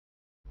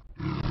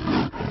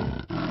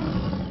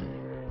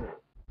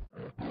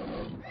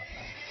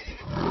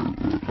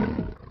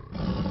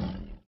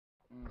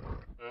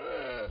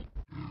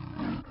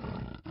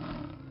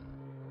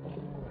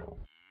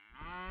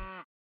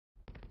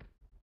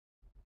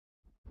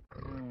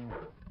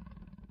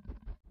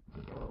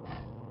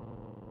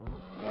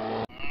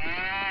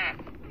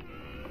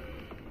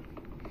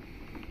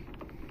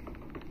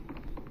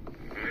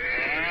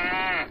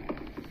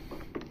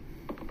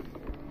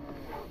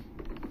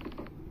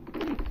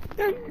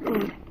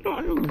Again.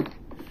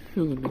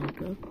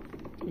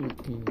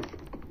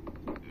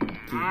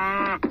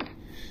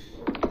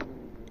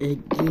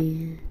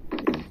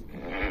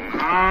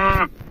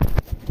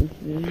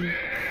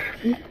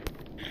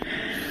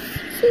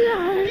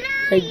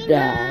 I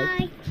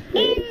died.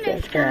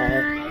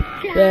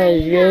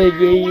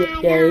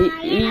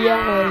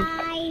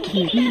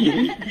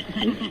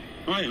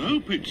 I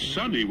hope it's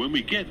sunny when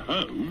we get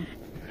home.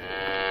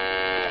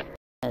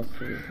 This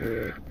is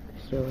a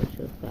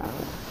social power.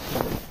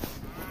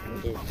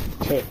 This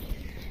text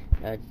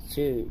a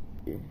two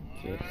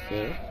just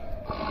say.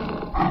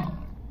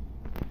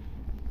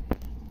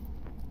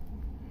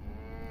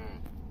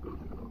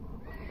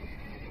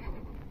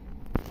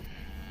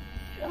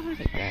 That was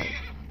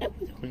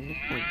on the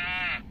point.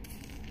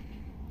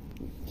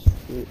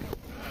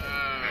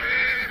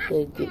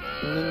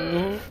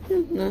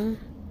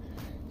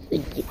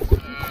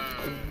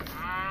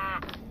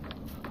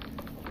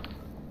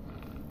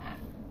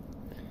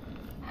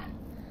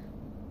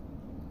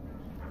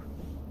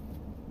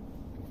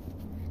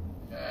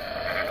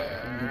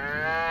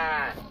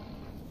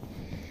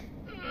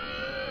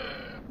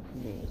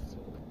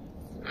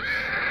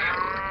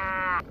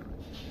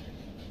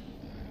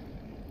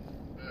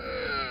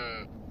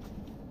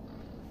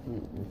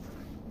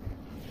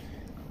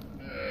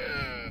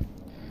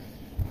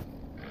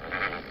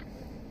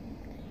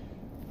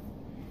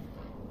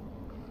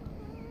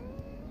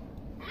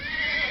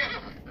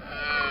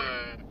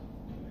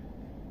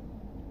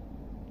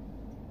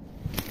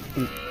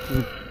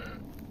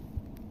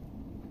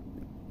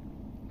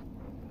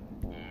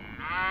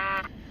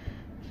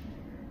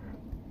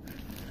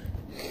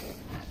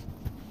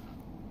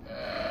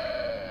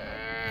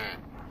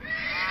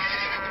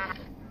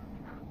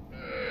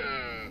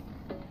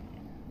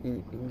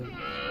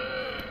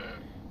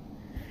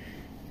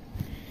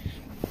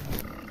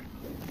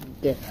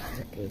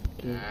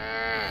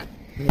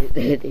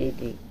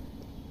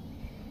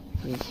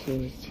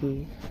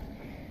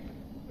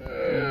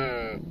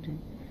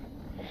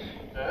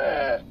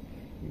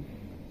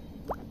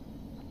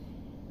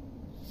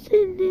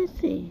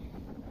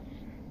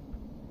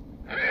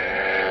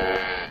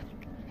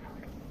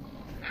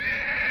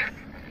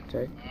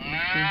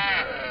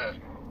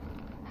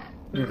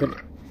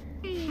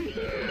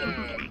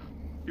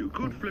 You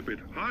could flip it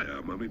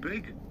higher, Mummy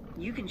Pig.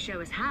 You can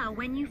show us how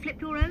when you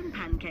flip your own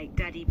pancake,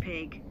 Daddy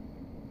Pig.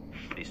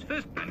 This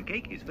first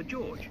pancake is for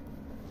George.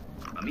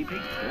 Mummy Pig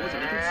pours a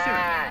little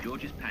syrup in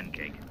George's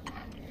pancake.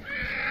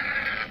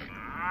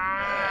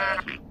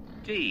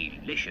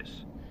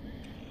 Delicious.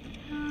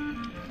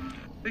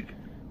 Pig.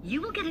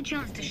 You will get a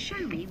chance to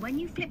show me when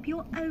you flip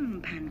your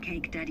own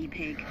pancake, Daddy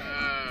Pig.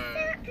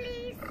 Syrup,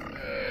 please.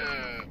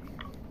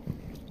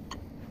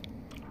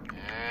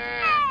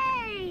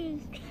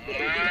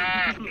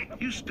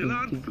 You still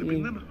aren't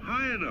flipping them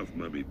high enough,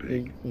 Mummy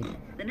Pig.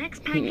 The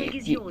next pancake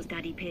is yours,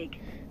 Daddy Pig.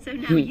 So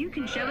now you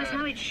can show us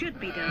how it should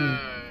be done.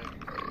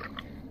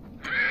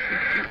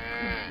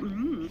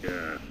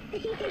 Yeah.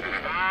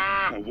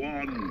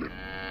 1,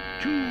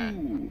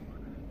 2,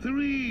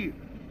 3,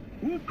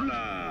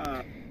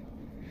 whoopla!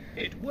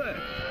 It worked.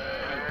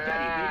 And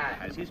Daddy Pig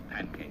has his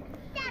pancake.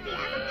 Daddy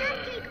has a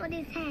pancake on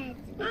his head.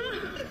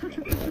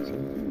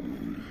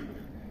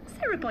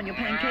 Syrup on your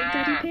pancake,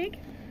 Daddy Pig?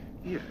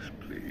 Yes,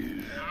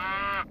 please.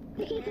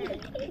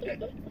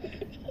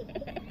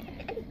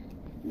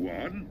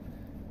 1,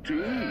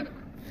 2,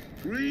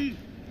 3,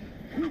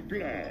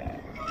 whoopla!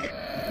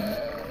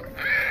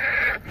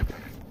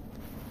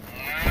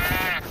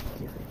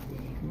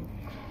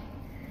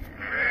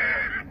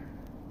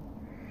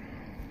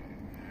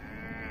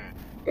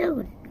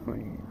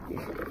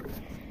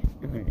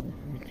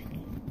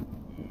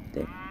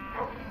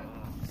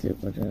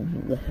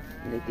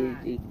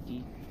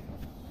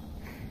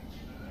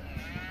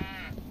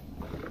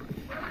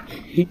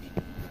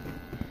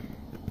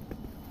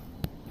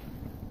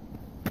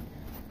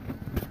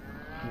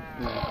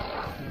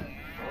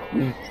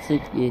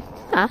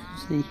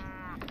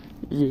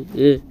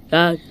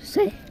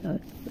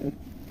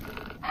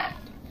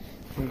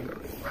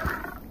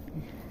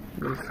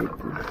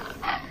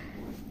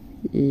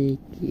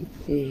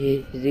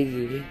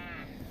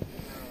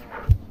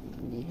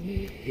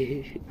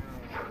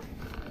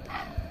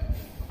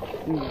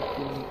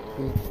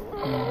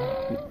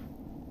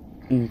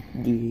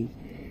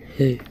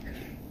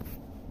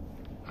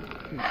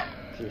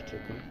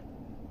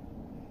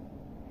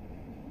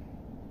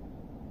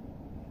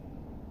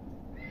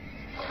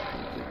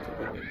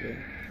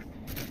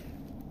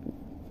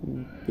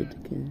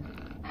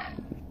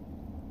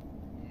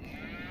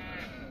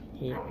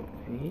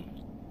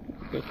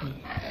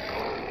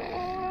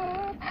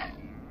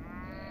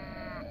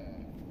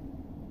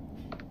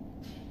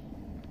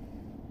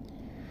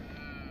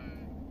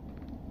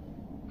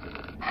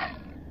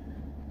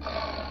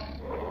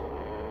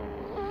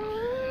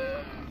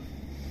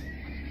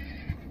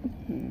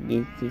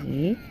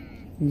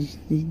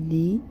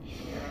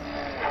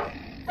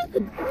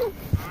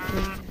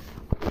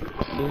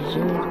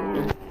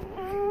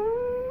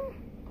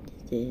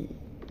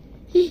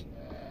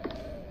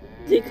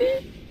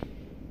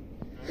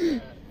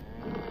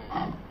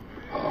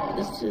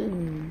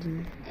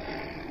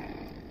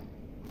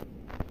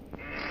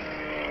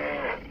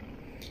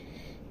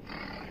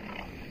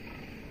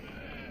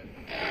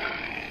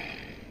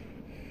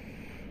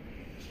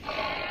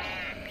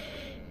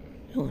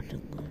 want to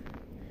go.